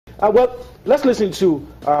Well, let's listen to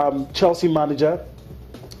Chelsea manager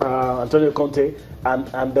Antonio Conte and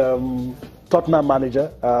Tottenham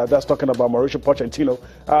manager, that's talking about Mauricio Pochettino,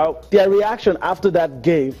 their reaction after that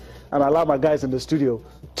game, and allow my guys in the studio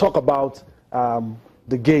talk about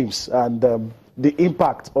the games and the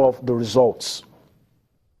impact of the results.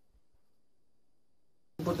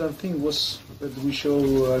 The important thing was that we show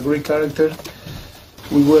a great character.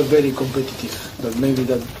 We were very competitive. But maybe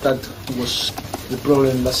that was the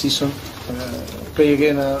problem last season. Play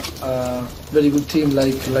again a very good team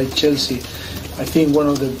like Chelsea. I think one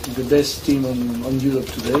of the best team on Europe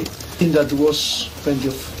today. I think that was plenty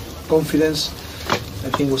of confidence. I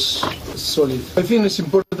think was solid. I think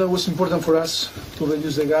that was important for us to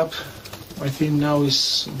reduce the gap. I think now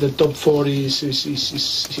is the top four is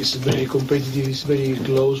very competitive. It's very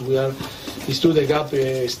close. It's true the gap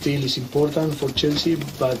still is important for Chelsea,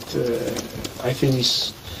 but I think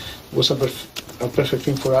it was a perfect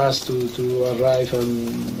thing for us to arrive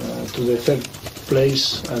and to the third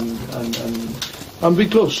place and be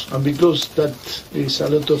close. And be close.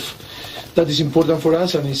 That is important for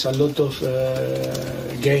us, and it's a lot of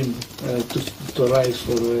game to arrive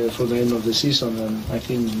for the end of the season, and I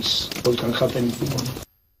think what can happen in football.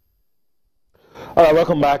 All right,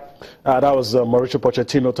 welcome back. That was Mauricio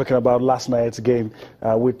Pochettino talking about last night's game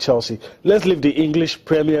with Chelsea. Let's leave the English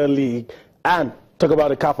Premier League and talk about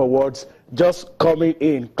the CAF Awards just coming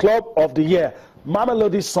in. Club of the Year,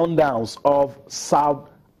 Mamelodi Sundowns of South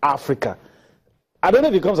Africa. I don't know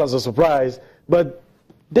if it comes as a surprise, but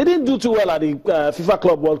they didn't do too well at the FIFA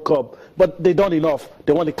Club World Cup, but they done enough.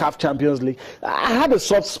 They won the CAF Champions League. I had a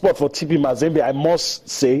soft spot for TP Mazembe, I must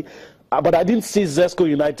say, but I didn't see Zesco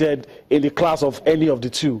United in the class of any of the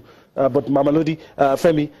two. But Mamelodi,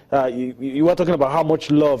 Femi, you were talking about how much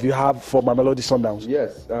love you have for Mamelodi Sundowns.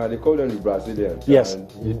 Yes, they call them the Brazilians. Yes.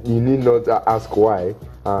 And you need not ask why.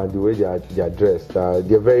 The way they are dressed,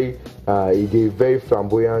 they're very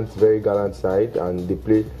flamboyant, very gallant side, and they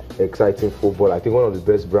play exciting football. I think one of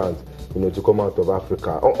the best brands, to come out of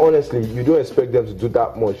Africa. Honestly, you don't expect them to do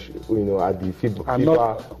that much, at the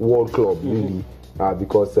FIFA World Club, really.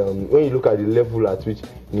 Because when you look at the level at which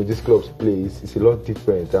these clubs play, it's a lot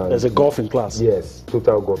different. And there's a golfing class. Yes,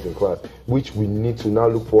 total golfing class, which we need to now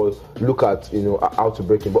look at how to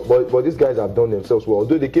break in. But these guys have done themselves well.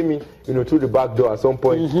 Although they came in through the back door at some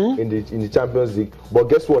point in the Champions League, but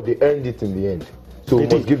guess what? They earned it in the end. So we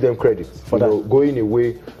must give them credit for that. Going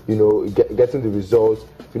away, getting the results,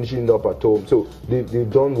 finishing it up at home. So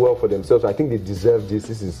they've done well for themselves. I think they deserve this.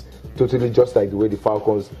 This is totally just like the way the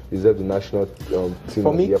Falcons deserve the national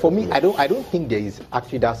team. For me, I don't think there is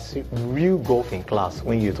actually that real golfing class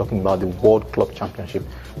when you're talking about the World Club Championship.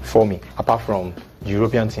 For me, apart from the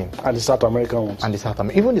European team and the South American ones,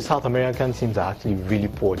 and even the South American teams are actually really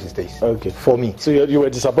poor these days. Okay, for me. So you were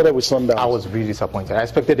disappointed with Sundowns? I was really disappointed. I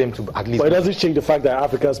expected them to at least. But it doesn't change the fact that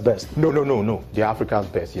Africa's best. No. They're Africa's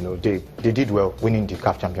best. They did well winning the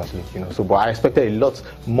CAF Champions League. So but I expected a lot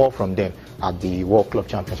more from them at the World Club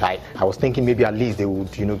Championship. I was thinking maybe at least they would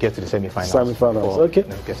get to the semi-finals. Semi-finals. Okay.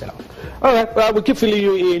 All right. We'll keep filling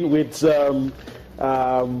you in with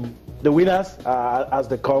the winners as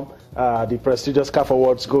they come. The prestigious CAF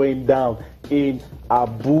Awards going down in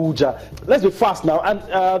Abuja. Let's be fast now and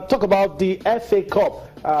talk about the FA Cup.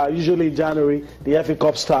 Usually in January, the FA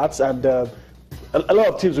Cup starts, and a lot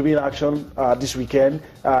of teams will be in action this weekend.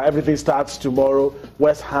 Everything starts tomorrow.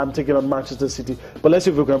 West Ham taking on Manchester City. But let's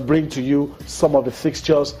see if we can bring to you some of the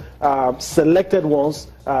fixtures, selected ones.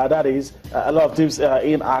 That is, a lot of teams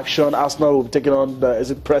in action. Arsenal will be taking on,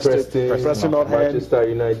 Preston North End. Manchester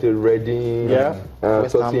United, Reading,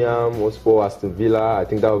 Tottenham, Hotspur, Aston Villa. I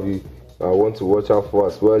think that will be one to watch out for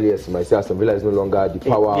as well. Yes, myself, Aston Villa is no longer the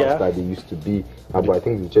powerhouse that they used to be. But I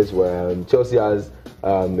think Chelsea has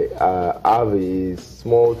have a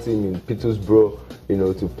small team in Petersburg,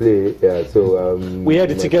 to play. So we hear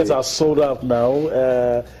the tickets are sold out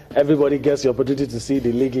now. Everybody gets the opportunity to see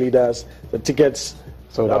the league leaders. The tickets,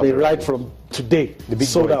 right from today, the big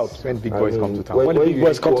sold out. When big boys come to town. When the big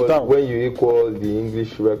boys come to town. When you equal the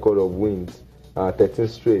English record of wins, 13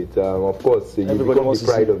 straight. Of course, you become the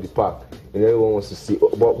pride of the park. And everyone wants to see.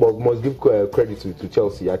 But must give credit to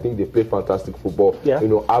Chelsea. I think they play fantastic football. Yeah.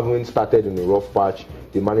 Having started in a rough patch,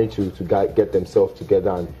 they managed to get themselves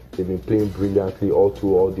together, and they've been playing brilliantly all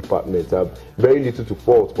through all departments. Very little to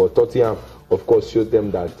fault, but Tottenham, of course, showed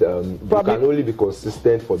them that you can only be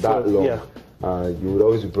consistent for that long. Yeah. You would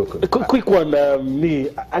always be broken. A quick one,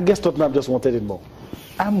 I guess Tottenham just wanted it more.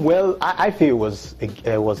 Well, I feel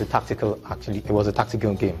it was a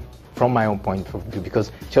tactical game from my own point of view,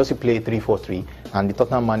 because Chelsea played 3-4-3, and the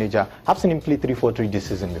Tottenham manager, I've seen him play 3-4-3 this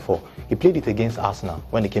season before. He played it against Arsenal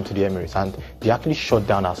when they came to the Emirates, and they actually shut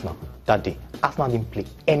down Arsenal that day. Arsenal didn't play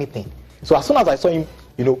anything. So as soon as I saw him,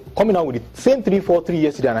 coming out with the same 3-4-3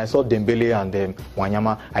 yesterday, and I saw Dembele and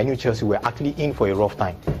Wanyama, I knew Chelsea were actually in for a rough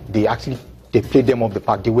time. They played them off the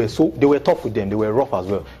park. They were tough with them. They were rough as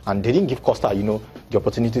well, and they didn't give Costa, the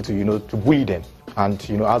opportunity to bully them. And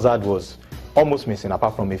Hazard was almost missing,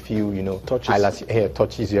 apart from a few,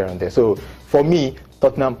 touches here and there. So for me,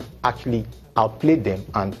 Tottenham actually outplayed them,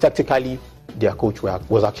 and tactically, their coach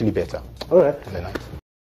was actually better. All right.